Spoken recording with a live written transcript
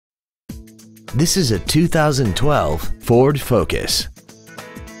This is a 2012 Ford Focus.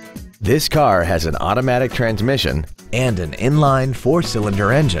 This car has an automatic transmission and an inline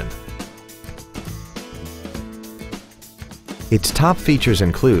 4-cylinder engine. Its top features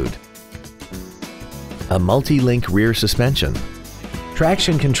include a multi-link rear suspension,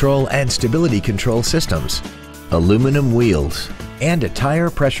 traction control and stability control systems, aluminum wheels, and a tire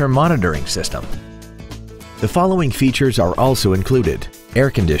pressure monitoring system. The following features are also included: air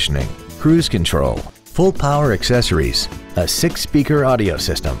conditioning, cruise control, full power accessories, a 6-speaker audio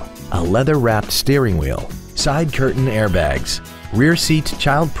system, a leather-wrapped steering wheel, side curtain airbags, rear seat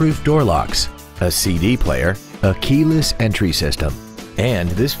child-proof door locks, a CD player, a keyless entry system, and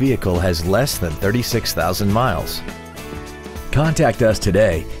this vehicle has less than 36,000 miles. Contact us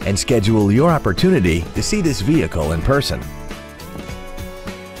today and schedule your opportunity to see this vehicle in person.